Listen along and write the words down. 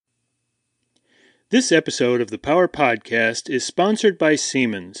This episode of the Power Podcast is sponsored by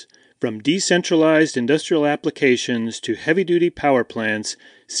Siemens. From decentralized industrial applications to heavy-duty power plants,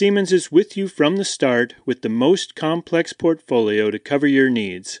 Siemens is with you from the start with the most complex portfolio to cover your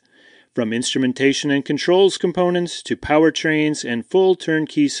needs. From instrumentation and controls components to powertrains and full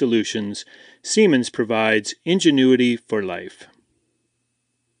turnkey solutions, Siemens provides ingenuity for life.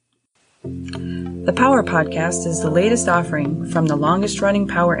 The Power Podcast is the latest offering from the longest-running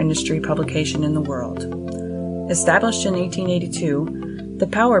power industry publication in the world. Established in 1882, the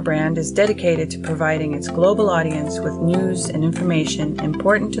Power brand is dedicated to providing its global audience with news and information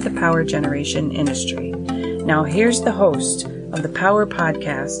important to the power generation industry. Now here's the host of the Power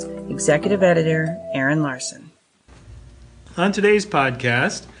Podcast, Executive Editor Aaron Larson. On today's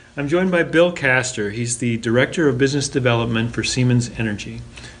podcast, I'm joined by Bill Castor. He's the Director of Business Development for Siemens Energy.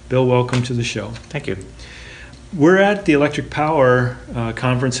 Bill, welcome to the show. Thank you. We're at the Electric Power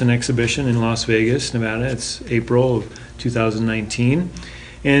Conference and Exhibition in Las Vegas, Nevada. It's April of 2019.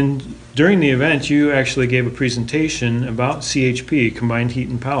 And during the event, you actually gave a presentation about CHP, Combined Heat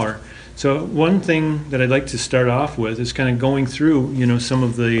and Power. So one thing that I'd like to start off with is kind of going through, some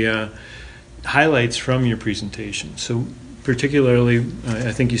of the highlights from your presentation. So particularly,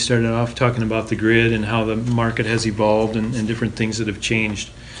 I think you started off talking about the grid and how the market has evolved and different things that have changed.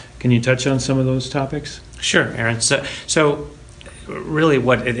 Can you touch on some of those topics? Sure, Aaron. So really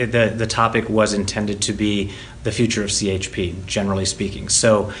what the topic was intended to be the future of CHP, generally speaking.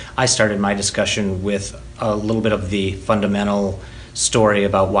 So I started my discussion with a little bit of the fundamental story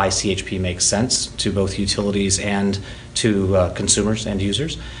about why CHP makes sense to both utilities and to consumers and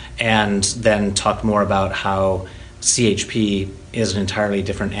users, and then talked more about how CHP is an entirely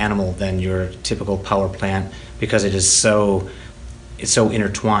different animal than your typical power plant because it's so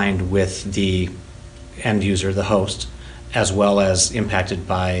intertwined with the end user, the host, as well as impacted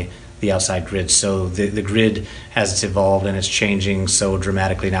by the outside grid. So the grid, as it's evolved and it's changing so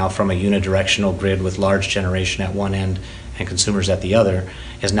dramatically now from a unidirectional grid with large generation at one end and consumers at the other,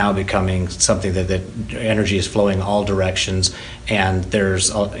 is now becoming something that energy is flowing all directions, and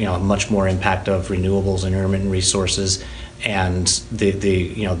there's much more impact of renewables and intermittent resources, and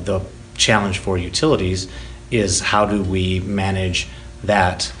the challenge for utilities is how do we manage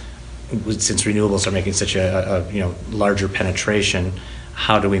that, since renewables are making such a larger penetration.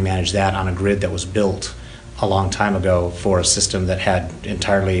 How do we manage that on a grid that was built a long time ago for a system that had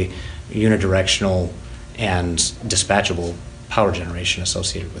entirely unidirectional and dispatchable power generation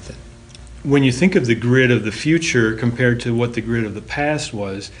associated with it? When you think of the grid of the future compared to what the grid of the past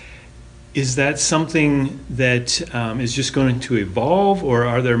was, is that something that is just going to evolve, or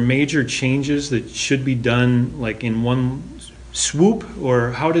are there major changes that should be done like in one swoop,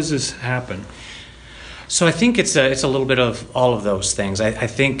 or how does this happen? So I think it's a little bit of all of those things. I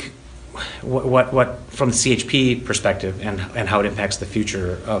think what from the CHP perspective and how it impacts the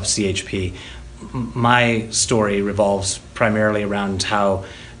future of CHP, my story revolves primarily around how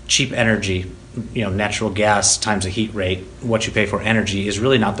cheap energy, natural gas times a heat rate, what you pay for energy, is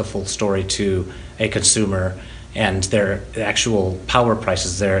really not the full story to a consumer, and their actual power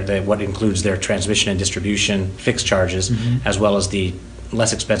prices, what includes their transmission and distribution fixed charges, as well as the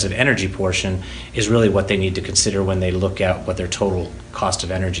less expensive energy portion, is really what they need to consider when they look at what their total cost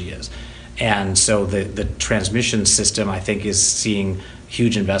of energy is. And so the transmission system, I think, is seeing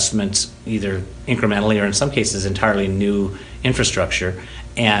huge investments, either incrementally or in some cases entirely new infrastructure.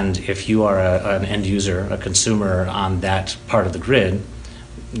 And if you are an end user, a consumer on that part of the grid,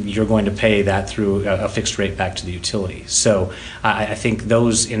 you're going to pay that through a fixed rate back to the utility. So I think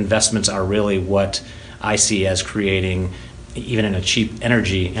those investments are really what I see as creating, even in a cheap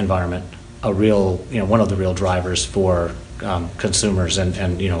energy environment, a real, one of the real drivers for consumers and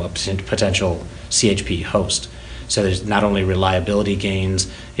a potential CHP host. So there's not only reliability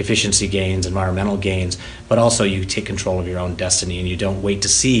gains, efficiency gains, environmental gains, but also you take control of your own destiny, and you don't wait to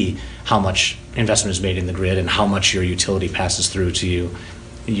see how much investment is made in the grid and how much your utility passes through to you.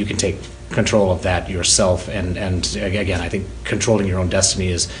 You can take control of that yourself, and again, I think controlling your own destiny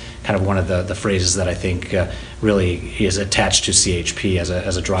is kind of one of the phrases that I think really is attached to CHP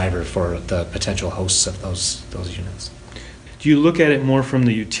as a driver for the potential hosts of those units. Do you look at it more from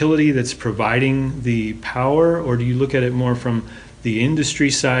the utility that's providing the power, or do you look at it more from the industry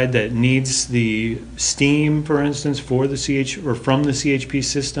side that needs the steam, for instance, for the from the CHP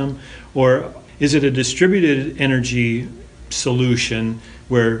system, or is it a distributed energy solution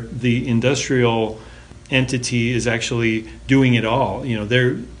where the industrial entity is actually doing it all?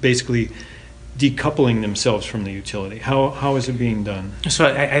 They're basically decoupling themselves from the utility? How is it being done? So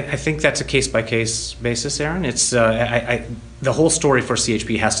I think that's a case-by-case basis, Aaron. It's the whole story for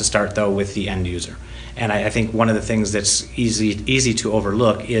CHP has to start, though, with the end user. And I think one of the things that's easy to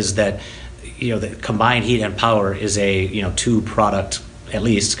overlook is that, the combined heat and power is a, two-product, at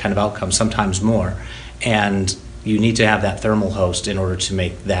least, kind of outcome, sometimes more. And you need to have that thermal host in order to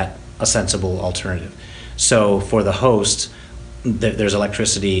make that a sensible alternative. So for the host, there's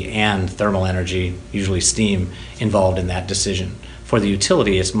electricity and thermal energy, usually steam, involved in that decision. For the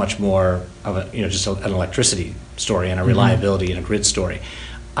utility, it's much more of a, just an electricity story and a reliability and a grid story.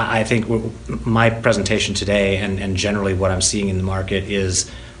 I think my presentation today and generally what I'm seeing in the market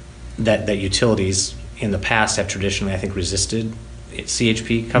is that utilities in the past have traditionally, I think, resisted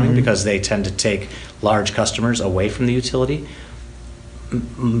CHP coming because they tend to take large customers away from the utility.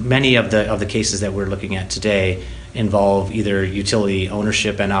 Many of the cases that we're looking at today involve either utility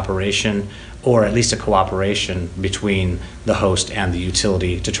ownership and operation, or at least a cooperation between the host and the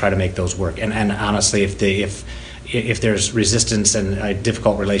utility to try to make those work. And honestly, if there's resistance and a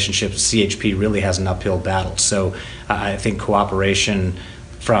difficult relationship, CHP really has an uphill battle. So I think cooperation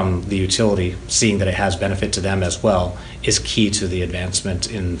from the utility, seeing that it has benefit to them as well, is key to the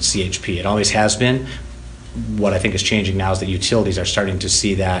advancement in CHP. It always has been. What I think is changing now is that utilities are starting to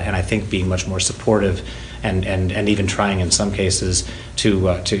see that, and I think being much more supportive and even trying in some cases to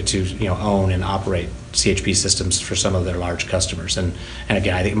own and operate CHP systems for some of their large customers. And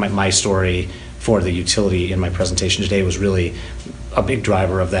again, I think my story for the utility in my presentation today was really a big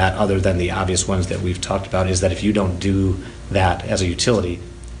driver of that, other than the obvious ones that we've talked about, is that if you don't do that as a utility,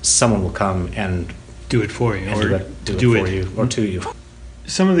 someone will come and do it for you, or do it for you or to you.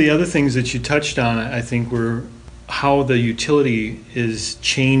 Some of the other things that you touched on, I think, were how the utility is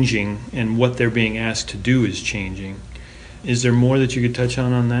changing and what they're being asked to do is changing. Is there more that you could touch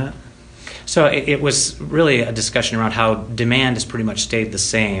on that? So it was really a discussion around how demand has pretty much stayed the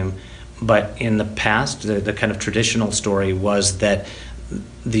same, but in the past, the kind of traditional story was that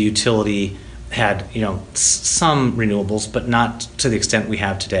the utility had some renewables, but not to the extent we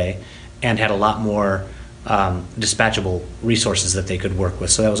have today, and had a lot more dispatchable resources that they could work with.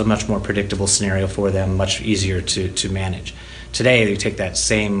 So that was a much more predictable scenario for them, much easier to manage. Today, you take that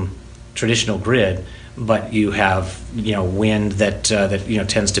same traditional grid, but you have wind that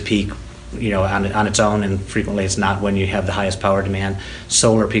tends to peak on its own, and frequently it's not when you have the highest power demand.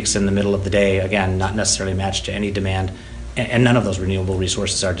 Solar peaks in the middle of the day, again, not necessarily matched to any demand, and none of those renewable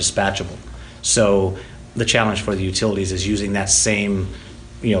resources are dispatchable. So the challenge for the utilities is using that same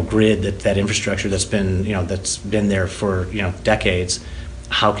grid, that infrastructure that's been there for decades.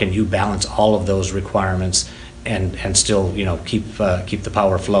 How can you balance all of those requirements and still keep the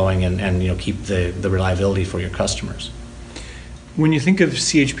power flowing and keep the reliability for your customers? When you think of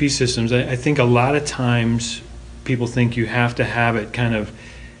CHP systems, I think a lot of times people think you have to have it kind of,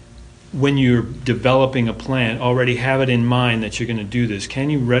 when you're developing a plant, already have it in mind that you're going to do this. Can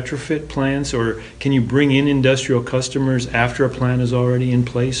you retrofit plants, or can you bring in industrial customers after a plant is already in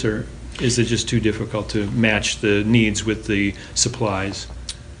place, or is it just too difficult to match the needs with the supplies?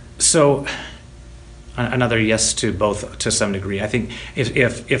 So another yes to both to some degree. I think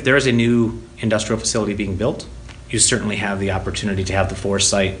if there is a new industrial facility being built, you certainly have the opportunity to have the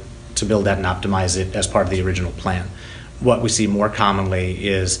foresight to build that and optimize it as part of the original plan. What we see more commonly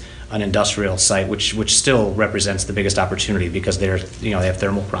is an industrial site, which still represents the biggest opportunity, because they have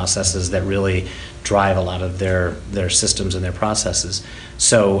thermal processes that really drive a lot of their systems and their processes.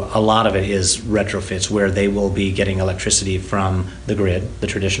 So a lot of it is retrofits, where they will be getting electricity from the grid, the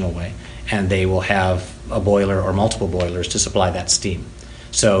traditional way, and they will have a boiler or multiple boilers to supply that steam.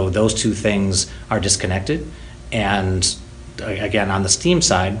 So those two things are disconnected, and again, on the steam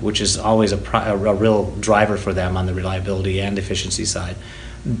side, which is always a real driver for them on the reliability and efficiency side,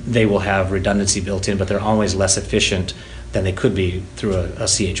 they will have redundancy built in, but they're always less efficient than they could be through a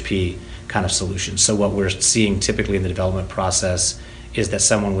CHP kind of solution. So what we're seeing typically in the development process is that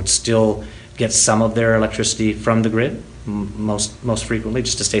someone would still get some of their electricity from the grid, most frequently,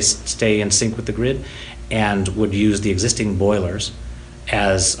 just to stay in sync with the grid, and would use the existing boilers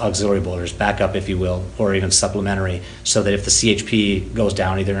as auxiliary boilers, backup if you will, or even supplementary, so that if the CHP goes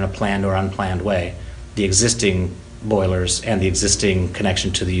down either in a planned or unplanned way, the existing boilers and the existing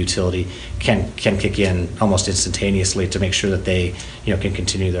connection to the utility can kick in almost instantaneously to make sure that they can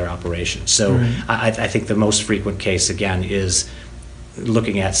continue their operation. So right. I think the most frequent case, again, is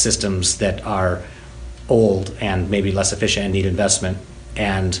looking at systems that are old and maybe less efficient and need investment,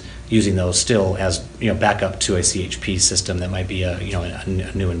 and using those still as backup to a CHP system that might be a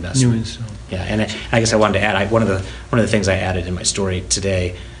new investment. Yeah, and I guess I wanted to add, one of the things I added in my story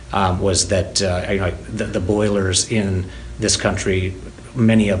today was that the boilers in this country,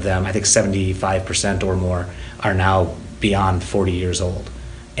 many of them, I think 75% or more, are now beyond 40 years old.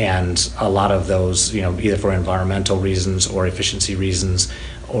 And a lot of those, either for environmental reasons or efficiency reasons,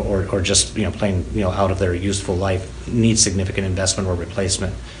 or just plain out of their useful life, need significant investment or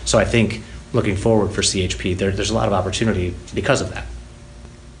replacement. So I think looking forward for CHP, there's a lot of opportunity because of that.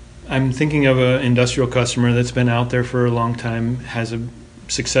 I'm thinking of an industrial customer that's been out there for a long time, has a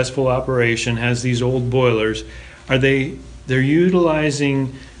successful operation, has these old boilers. They're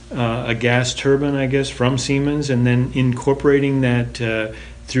utilizing a gas turbine, I guess, from Siemens, and then incorporating that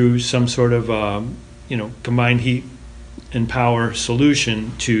through some sort of combined heat and power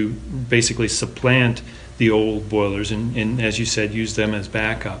solution to basically supplant the old boilers and as you said, use them as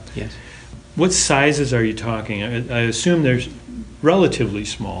backup. Yes. What sizes are you talking? I assume they're relatively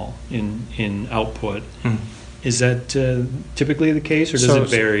small in output. Is that typically the case, or does it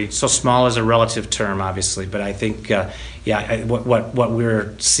vary? So small is a relative term, obviously, but I think, what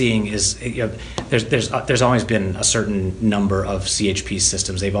we're seeing is there's always been a certain number of CHP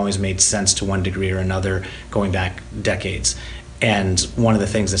systems. They've always made sense to one degree or another, going back decades. And one of the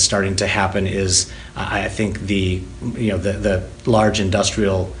things that's starting to happen is, I think the large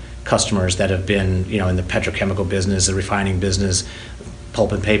industrial customers that have been in the petrochemical business, the refining business.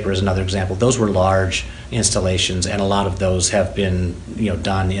 Pulp and paper is another example. Those were large installations, and a lot of those have been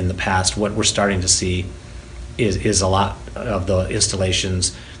done in the past. What we're starting to see is a lot of the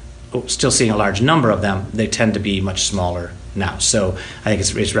installations, still seeing a large number of them. They tend to be much smaller now. So I think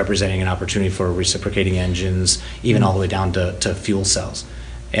it's representing an opportunity for reciprocating engines, even all the way down to fuel cells.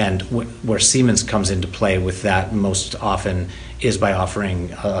 And where Siemens comes into play with that most often is by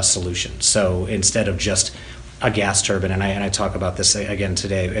offering a solution. So instead of just a gas turbine, and I talk about this again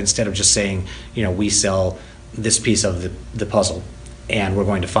today, instead of just saying, we sell this piece of the puzzle and we're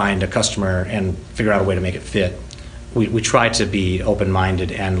going to find a customer and figure out a way to make it fit, we try to be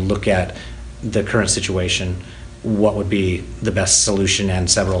open-minded and look at the current situation, what would be the best solution and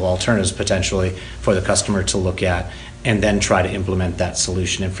several alternatives potentially for the customer to look at, and then try to implement that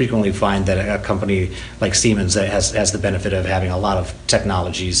solution. And frequently find that a company like Siemens that has the benefit of having a lot of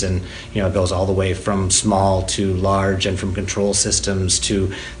technologies, and it goes all the way from small to large, and from control systems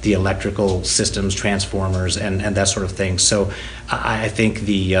to the electrical systems, transformers, and that sort of thing. So I think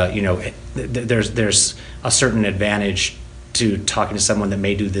there's a certain advantage to talking to someone that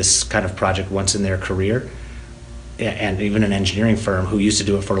may do this kind of project once in their career, and even an engineering firm who used to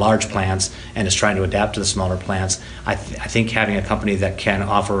do it for large plants and is trying to adapt to the smaller plants. I think having a company that can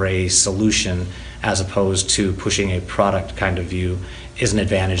offer a solution as opposed to pushing a product kind of view is an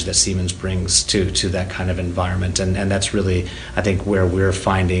advantage that Siemens brings to that kind of environment. And that's really, I think, where we're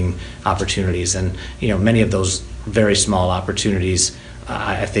finding opportunities. And many of those very small opportunities,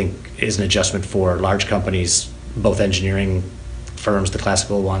 I think, is an adjustment for large companies, both engineering firms, the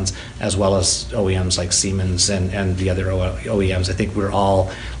classical ones, as well as OEMs like Siemens and the other OEMs. I think we're all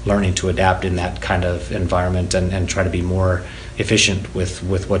learning to adapt in that kind of environment and try to be more efficient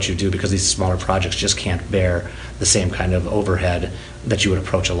with what you do, because these smaller projects just can't bear the same kind of overhead that you would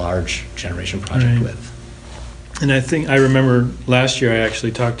approach a large generation project with. And I remember last year I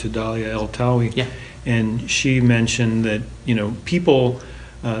actually talked to Dalia El-Tawi, and she mentioned that people,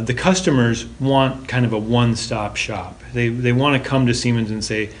 the customers want kind of a one-stop shop. They want to come to Siemens and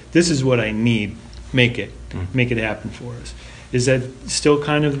say, this is what I need, make it happen for us. Is that still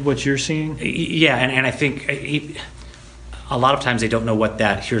kind of what you're seeing? Yeah, and I think a lot of times they don't know what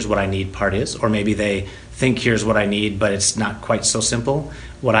that here's what I need part is, or maybe they think here's what I need, but it's not quite so simple.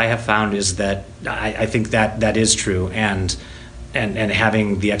 What I have found is that I think that is true, and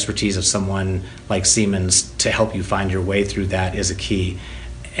having the expertise of someone like Siemens to help you find your way through that is a key.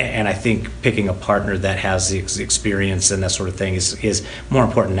 And I think picking a partner that has the experience and that sort of thing is more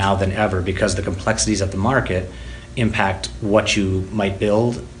important now than ever, because the complexities of the market impact what you might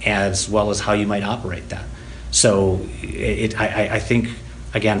build as well as how you might operate that. So I think,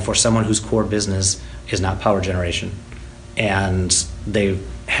 again, for someone whose core business is not power generation and they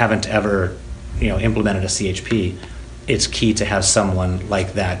haven't ever implemented a CHP, it's key to have someone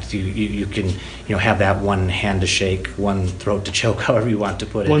like that. You can have that one hand to shake, one throat to choke, however you want to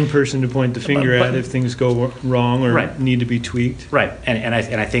put it. One person to point the finger at if things go wrong or need to be tweaked. Right, and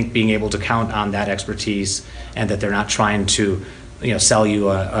I think being able to count on that expertise, and that they're not trying to sell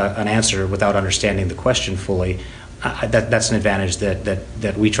you an answer without understanding the question fully. That's an advantage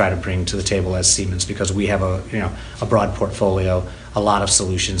that we try to bring to the table as Siemens, because we have a broad portfolio, a lot of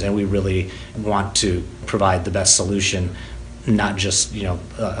solutions, and we really want to provide the best solution not just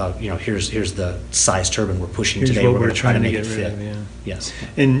here's the size turbine we're pushing Here's today. what We're going to try to make it get rid fit. of, yeah. Yes.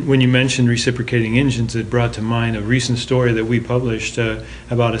 And when you mentioned reciprocating engines, it brought to mind a recent story that we published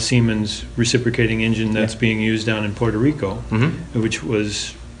about a Siemens reciprocating engine that's being used down in Puerto Rico, which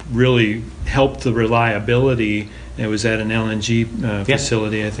was really helped the reliability. It was at an LNG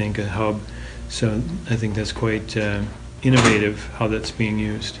facility, I think, a hub. So I think that's quite innovative how that's being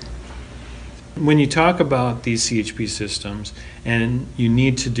used. When you talk about these CHP systems and you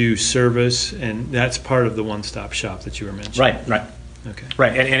need to do service, and that's part of the one-stop shop that you were mentioning. Right. Okay.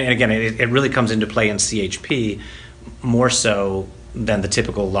 Right, and again, it really comes into play in CHP more so than the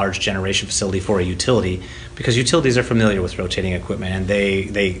typical large generation facility for a utility, because utilities are familiar with rotating equipment and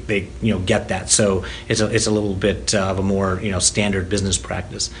they get that. So it's a little bit of a more standard business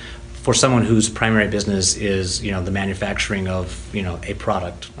practice. For someone whose primary business is the manufacturing of a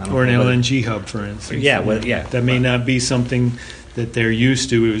product, Or an LNG hub, for instance. Yeah, that may not be something that they're used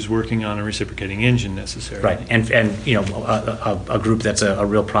to is working on a reciprocating engine necessarily. Right, and a group that's a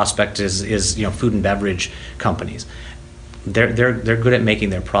real prospect is food and beverage companies. They're good at making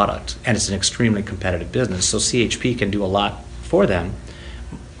their product, and it's an extremely competitive business. So CHP can do a lot for them,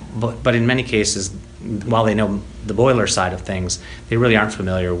 but in many cases, while they know the boiler side of things, they really aren't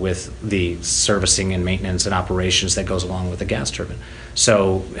familiar with the servicing and maintenance and operations that goes along with the gas turbine.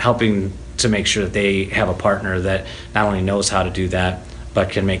 So helping to make sure that they have a partner that not only knows how to do that,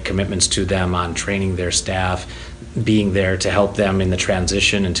 but can make commitments to them on training their staff, being there to help them in the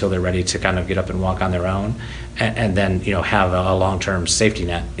transition until they're ready to kind of get up and walk on their own, and then have a long-term safety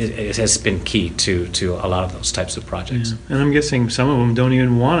net. It has been key to a lot of those types of projects. Yeah. And I'm guessing some of them don't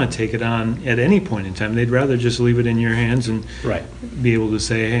even want to take it on at any point in time. They'd rather just leave it in your hands and be able to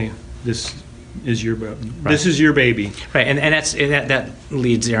say, hey, this is your this is your baby. Right, and that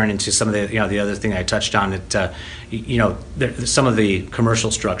leads Aaron into some of the the other thing I touched on. That some of the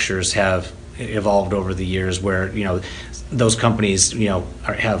commercial structures have evolved over the years where those companies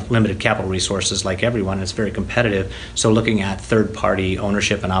have limited capital resources like everyone. It's very competitive. So looking at third-party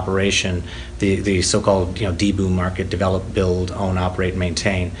ownership and operation, the so-called DBOOM market, develop, build, own, operate,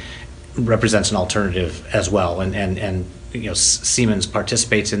 maintain, represents an alternative as well. And Siemens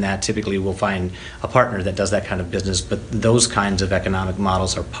participates in that. Typically we'll find a partner that does that kind of business, but those kinds of economic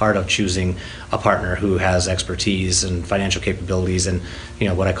models are part of choosing a partner who has expertise and financial capabilities and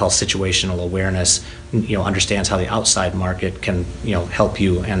what I call situational awareness, understands how the outside market can help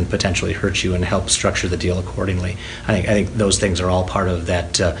you and potentially hurt you and help structure the deal accordingly. I think those things are all part of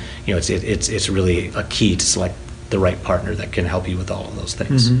that. It's really a key to select the right partner that can help you with all of those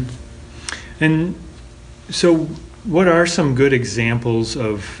things. And so what are some good examples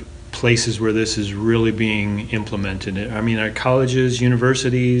of places where this is really being implemented? I mean, are colleges,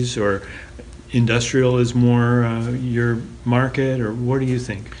 universities, or industrial is more your market, or what do you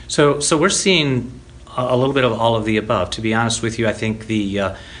think? So we're seeing a little bit of all of the above. To be honest with you, I think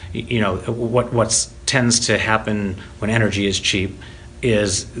what tends to happen when energy is cheap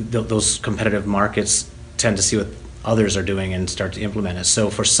is those competitive markets tend to see what others are doing and start to implement it. So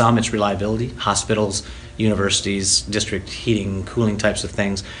for some, it's reliability, hospitals, universities, district heating, cooling types of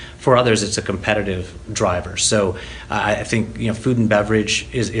things. For others, it's a competitive driver. So I think food and beverage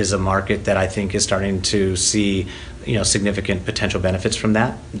is a market that I think is starting to see significant potential benefits from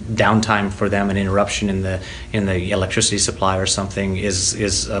that. Downtime for them, an interruption in the electricity supply or something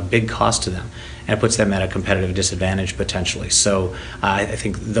is a big cost to them, and it puts them at a competitive disadvantage potentially. So I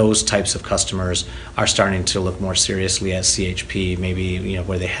think those types of customers are starting to look more seriously at CHP, maybe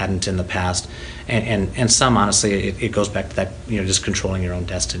where they hadn't in the past, and some honestly it goes back to that just controlling your own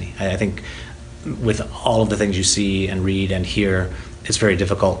destiny. I think with all of the things you see and read and hear, it's very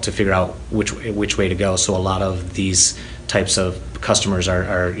difficult to figure out which way to go. So a lot of these types of customers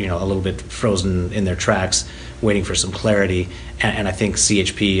are a little bit frozen in their tracks, waiting for some clarity. And I think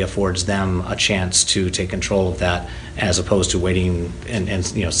CHP affords them a chance to take control of that, as opposed to waiting and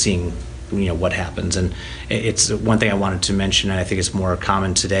seeing what happens. And it's one thing I wanted to mention, and I think it's more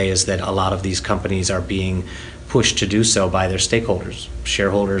common today, is that a lot of these companies are being pushed to do so by their stakeholders,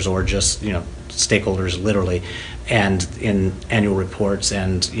 shareholders, or just stakeholders literally. And in annual reports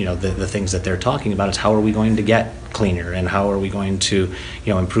and the things that they're talking about is how are we going to get cleaner and how are we going to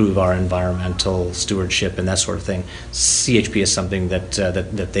improve our environmental stewardship and that sort of thing. CHP is something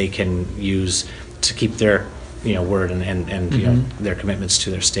that they can use to keep their word and their commitments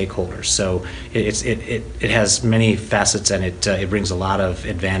to their stakeholders. So it has many facets, and it brings a lot of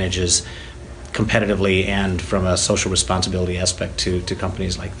advantages competitively and from a social responsibility aspect to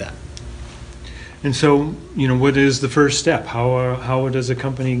companies like that. And so, what is the first step? How does a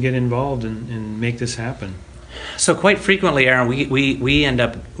company get involved and make this happen? So quite frequently, Aaron, we end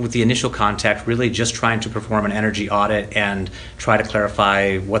up with the initial contact really just trying to perform an energy audit and try to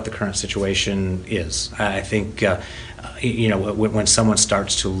clarify what the current situation is. I think, when someone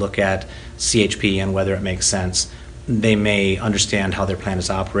starts to look at CHP and whether it makes sense, they may understand how their plant is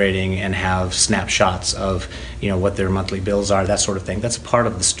operating and have snapshots of, what their monthly bills are, that sort of thing. That's part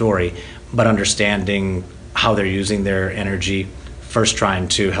of the story, but understanding how they're using their energy, first trying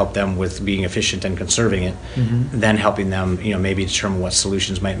to help them with being efficient and conserving it, then helping them, maybe determine what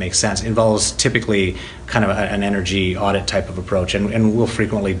solutions might make sense, involves typically kind of an energy audit type of approach, and we'll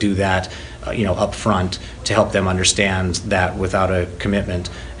frequently do that, up front to help them understand that without a commitment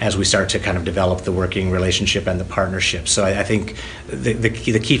as we start to kind of develop the working relationship and the partnership. So I think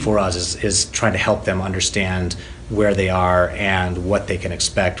the key for us is trying to help them understand where they are and what they can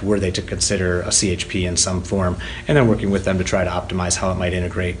expect were they to consider a CHP in some form, and then working with them to try to optimize how it might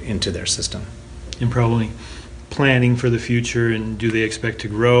integrate into their system. And probably planning for the future, and do they expect to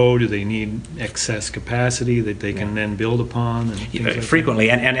grow? Do they need excess capacity that they can then build upon? And things like frequently,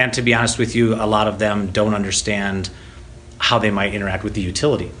 and to be honest with you, a lot of them don't understand how they might interact with the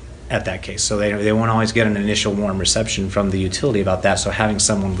utility at that case. So they won't always get an initial warm reception from the utility about that. So having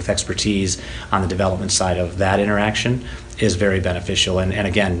someone with expertise on the development side of that interaction is very beneficial. And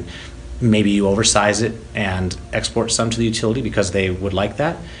again, maybe you oversize it and export some to the utility because they would like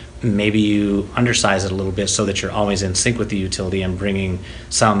that. Maybe you undersize it a little bit so that you're always in sync with the utility and bringing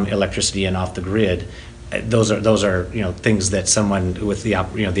some electricity in off the grid. Those are things that someone with the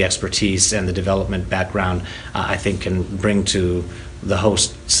the expertise and the development background I think can bring to the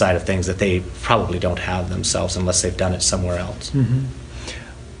host side of things that they probably don't have themselves unless they've done it somewhere else. Mm-hmm.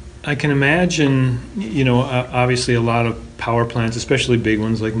 I can imagine, obviously a lot of power plants, especially big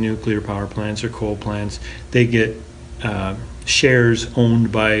ones like nuclear power plants or coal plants, they get shares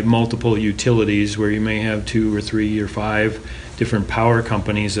owned by multiple utilities where you may have 2 or 3 or 5 different power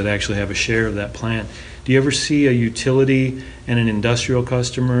companies that actually have a share of that plant. Do you ever see a utility and an industrial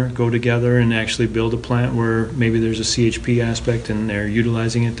customer go together and actually build a plant where maybe there's a CHP aspect and they're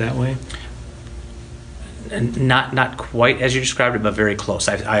utilizing it that way? Not quite as you described it, but very close.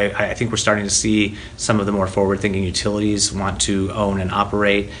 I think we're starting to see some of the more forward-thinking utilities want to own and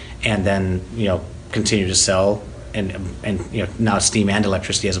operate, and then continue to sell and now steam and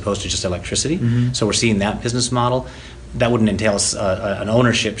electricity as opposed to just electricity. Mm-hmm. So we're seeing that business model. That wouldn't entail an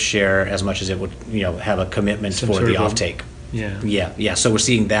ownership share as much as it would have a commitment for the offtake. Yeah. So we're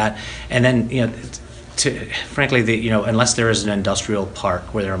seeing that, and then frankly, unless there is an industrial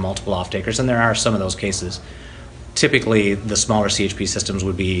park where there are multiple off-takers, and there are some of those cases, typically the smaller CHP systems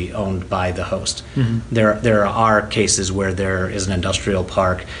would be owned by the host. Mm-hmm. There are cases where there is an industrial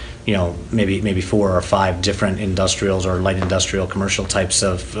park, maybe 4 or 5 different industrials or light industrial commercial types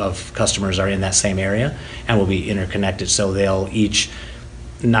of customers are in that same area and will be interconnected, so they'll each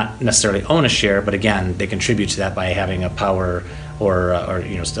not necessarily own a share, but again, they contribute to that by having a power or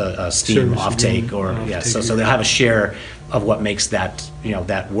a steam offtake, so they'll have a share of what makes that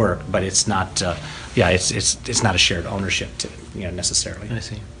that work, but it's not it's not a shared ownership necessarily. I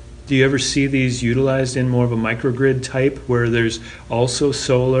see. Do you ever see these utilized in more of a microgrid type where there's also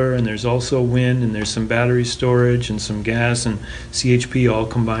solar and there's also wind and there's some battery storage and some gas and CHP all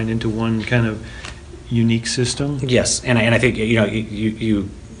combined into one kind of unique system? Yes, and I think you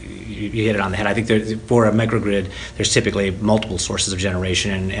hit it on the head. I think for a microgrid, there's typically multiple sources of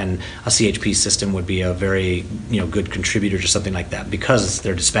generation, and a CHP system would be a very good contributor to something like that because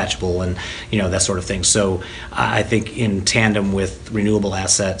they're dispatchable and that sort of thing. So I think in tandem with renewable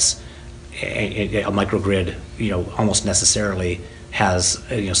assets, a microgrid almost necessarily has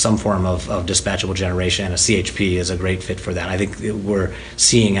some form of dispatchable generation, and a CHP is a great fit for that. I think we're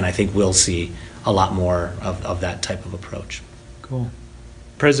seeing, and I think we'll see, a lot more of that type of approach. Cool.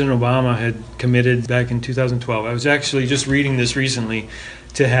 President Obama had committed back in 2012, I was actually just reading this recently,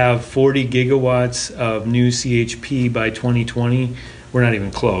 to have 40 gigawatts of new CHP by 2020. We're not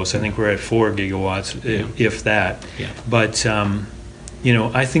even close. I think we're at 4 gigawatts, if that. Yeah. But,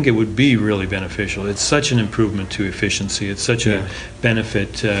 I think it would be really beneficial. It's such an improvement to efficiency. It's such a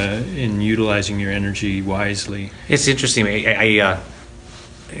benefit in utilizing your energy wisely. It's interesting.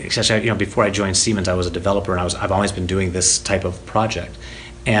 Before I joined Siemens, I was a developer, and I've always been doing this type of project.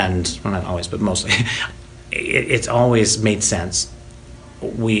 And, well, not always, but mostly, it's always made sense.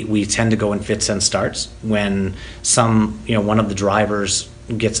 We tend to go in fits and starts. When one of the drivers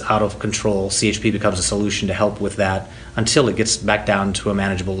gets out of control, CHP becomes a solution to help with that until it gets back down to a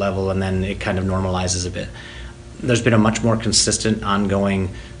manageable level, and then it kind of normalizes a bit. There's been a much more consistent,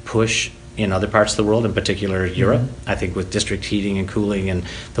 ongoing push in other parts of the world, in particular Europe. I think with district heating and cooling and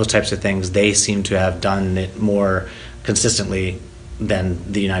those types of things, they seem to have done it more consistently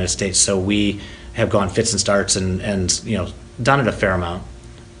than the United States. So we have gone fits and starts and you know, done it a fair amount.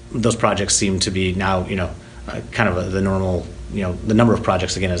 Those projects seem to be now, you know, kind of the normal, you know, the number of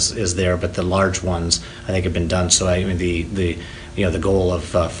projects again is there, but the large ones I think have been done. So I mean the you know, the goal of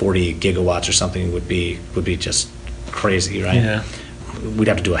 40 gigawatts or something would be just crazy, right? Yeah. We'd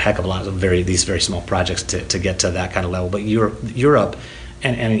have to do a heck of a lot of these very small projects to get to that kind of level. But Europe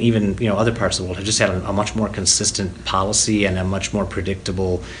and even, you know, other parts of the world have just had a much more consistent policy and a much more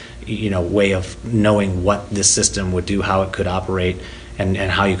predictable, you know, way of knowing what this system would do, how it could operate, and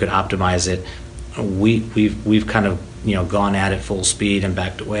how you could optimize it. We've kind of, you know, gone at it full speed and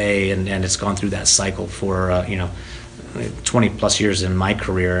backed away, and it's gone through that cycle for you know, 20 plus years in my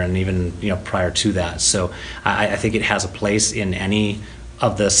career, and even, you know, prior to that. So I think it has a place in any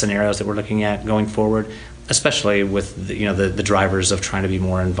of the scenarios that we're looking at going forward, especially with the, you know, the drivers of trying to be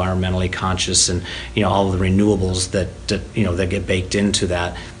more environmentally conscious, and, you know, all of the renewables that you know, that get baked into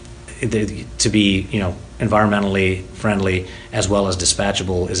that, to be, you know, environmentally friendly as well as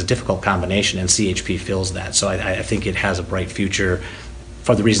dispatchable is a difficult combination, and CHP fills that. So I think it has a bright future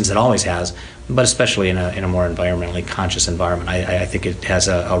for the reasons it always has, but especially in a more environmentally conscious environment. I think it has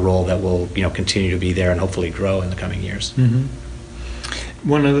a role that will, you know, continue to be there and hopefully grow in the coming years.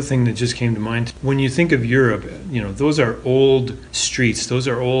 One other thing that just came to mind, when you think of Europe, you know, those are old streets, those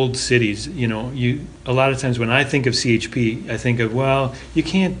are old cities. You know, a lot of times when I think of CHP, I think of, well, you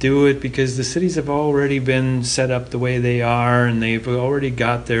can't do it because the cities have already been set up the way they are, and they've already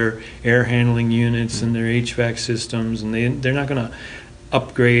got their air handling units and their HVAC systems, and they're not going to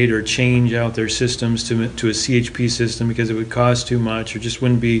upgrade or change out their systems to a CHP system because it would cost too much or just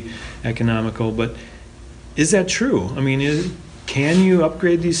wouldn't be economical. But is that true? I mean, can you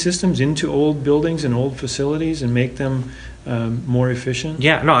upgrade these systems into old buildings and old facilities and make them more efficient?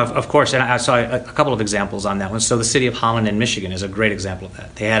 Yeah, no, of course. And I saw a couple of examples on that one. So the city of Holland in Michigan is a great example of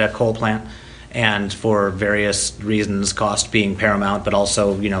that. They had a coal plant, and for various reasons, cost being paramount, but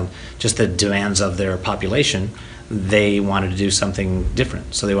also, you know, just the demands of their population, they wanted to do something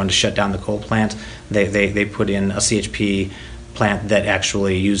different. So they wanted to shut down the coal plant. They put in a CHP plant that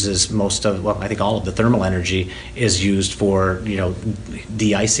actually uses most of, well, I think all of the thermal energy is used for, you know,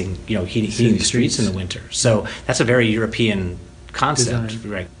 de-icing, you know, heating the streets in the winter. So that's a very European concept, Design.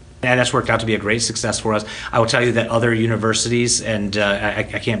 right? And that's worked out to be a great success for us. I will tell you that other universities, and I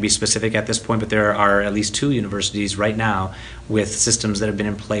can't be specific at this point, but there are at least 2 universities right now with systems that have been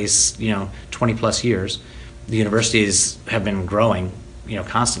in place, you know, 20 plus years. The universities have been growing, you know,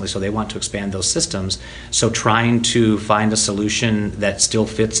 constantly, so they want to expand those systems. So trying to find a solution that still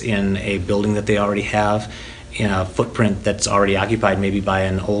fits in a building that they already have, in a footprint that's already occupied maybe by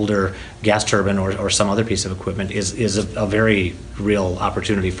an older gas turbine or some other piece of equipment is a very real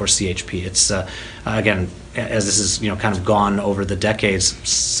opportunity for CHP. It's again, as this is, you know, kind of gone over the decades,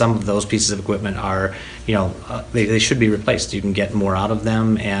 some of those pieces of equipment are, you know, they should be replaced. You can get more out of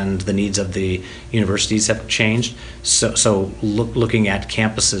them, and the needs of the universities have changed. So looking at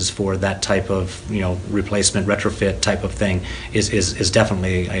campuses for that type of, you know, replacement, retrofit type of thing is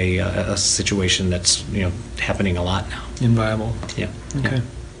definitely a situation that's, you know, happening a lot now. Inviable. Yeah. Okay. Yeah.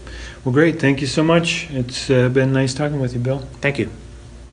 Well, great. Thank you so much. It's been nice talking with you, Bill. Thank you.